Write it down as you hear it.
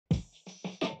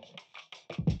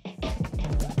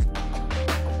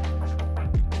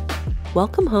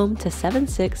Welcome home to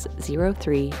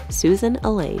 7603 Susan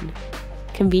Elaine,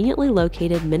 conveniently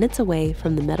located minutes away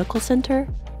from the medical center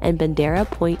and Bandera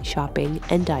Point shopping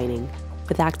and dining,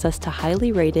 with access to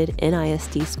highly rated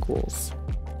NISD schools.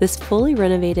 This fully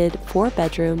renovated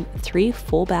 4-bedroom, 3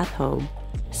 full-bath home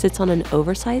sits on an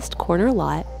oversized corner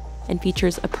lot and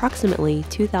features approximately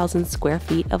 2,000 square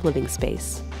feet of living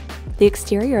space. The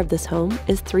exterior of this home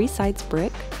is 3 sides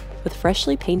brick with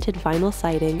freshly painted vinyl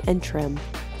siding and trim,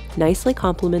 nicely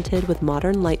complemented with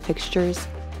modern light fixtures,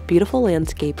 beautiful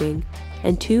landscaping,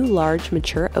 and 2 large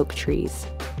mature oak trees,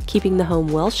 keeping the home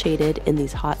well shaded in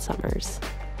these hot summers.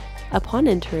 Upon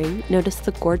entering, notice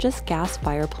the gorgeous gas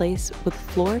fireplace with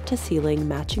floor-to-ceiling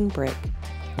matching brick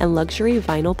and luxury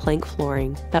vinyl plank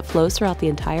flooring that flows throughout the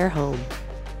entire home.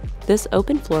 This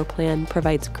open floor plan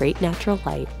provides great natural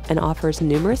light and offers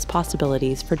numerous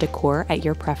possibilities for decor at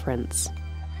your preference.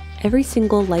 Every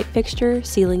single light fixture,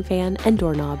 ceiling fan, and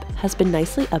doorknob has been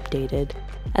nicely updated,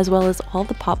 as well as all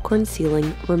the popcorn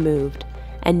ceiling removed,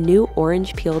 and new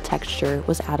orange peel texture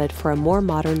was added for a more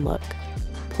modern look.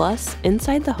 Plus,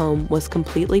 inside the home was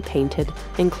completely painted,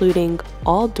 including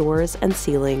all doors and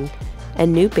ceiling,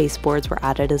 and new baseboards were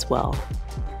added as well.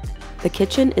 The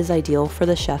kitchen is ideal for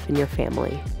the chef and your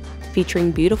family,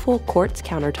 featuring beautiful quartz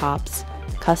countertops,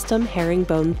 custom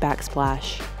herringbone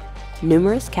backsplash,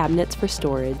 numerous cabinets for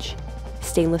storage,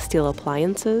 stainless steel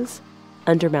appliances,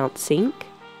 undermount sink,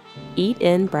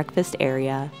 eat-in breakfast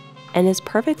area, and is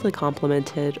perfectly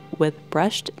complemented with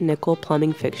brushed nickel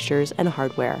plumbing fixtures and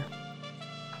hardware.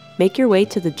 Make your way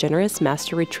to the generous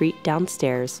master retreat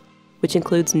downstairs, which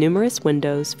includes numerous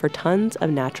windows for tons of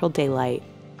natural daylight,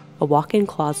 a walk-in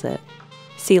closet,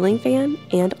 ceiling fan,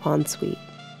 and ensuite.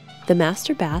 The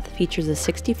master bath features a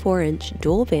 64-inch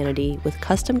dual vanity with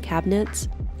custom cabinets,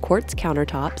 quartz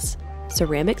countertops,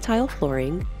 ceramic tile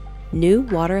flooring, new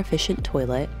water-efficient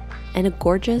toilet, and a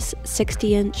gorgeous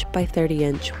 60-inch by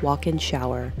 30-inch walk-in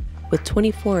shower with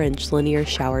 24-inch linear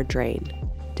shower drain,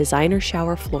 designer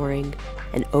shower flooring,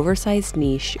 an oversized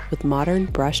niche with modern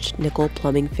brushed nickel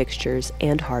plumbing fixtures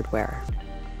and hardware.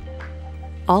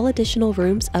 All additional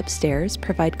rooms upstairs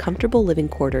provide comfortable living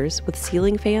quarters with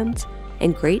ceiling fans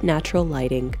and great natural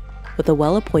lighting, with a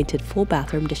well-appointed full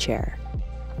bathroom to share.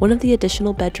 One of the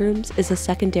additional bedrooms is a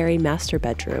secondary master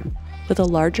bedroom with a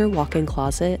larger walk-in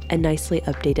closet and nicely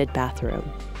updated bathroom.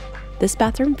 This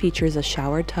bathroom features a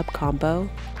shower tub combo,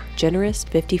 generous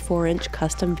 54-inch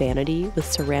custom vanity with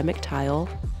ceramic tile,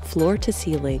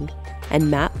 floor-to-ceiling, and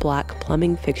matte black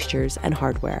plumbing fixtures and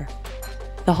hardware.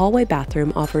 The hallway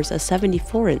bathroom offers a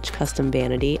 74-inch custom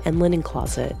vanity and linen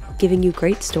closet, giving you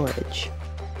great storage.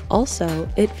 Also,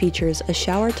 it features a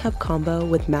shower tub combo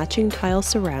with matching tile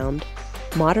surround,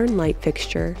 modern light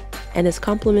fixture, and is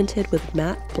complemented with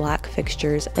matte black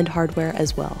fixtures and hardware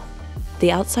as well.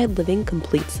 The outside living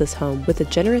completes this home with a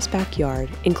generous backyard,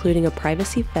 including a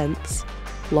privacy fence,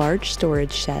 large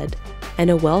storage shed, and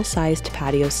a well-sized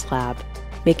patio slab,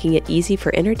 making it easy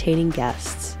for entertaining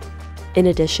guests. In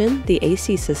addition, the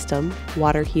AC system,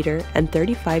 water heater, and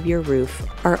 35-year roof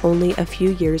are only a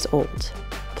few years old.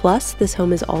 Plus, this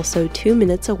home is also 2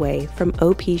 minutes away from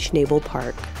OP Schnabel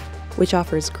Park, which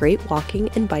offers great walking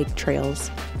and bike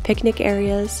trails, picnic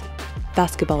areas,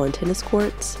 basketball and tennis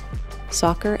courts,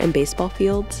 soccer and baseball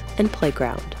fields, and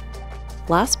playground.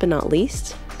 Last but not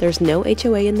least, there's no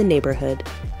HOA in the neighborhood,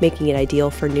 making it ideal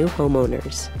for new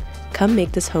homeowners. Come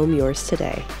make this home yours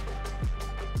today.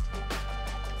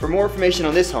 For more information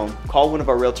on this home, call one of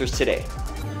our realtors today.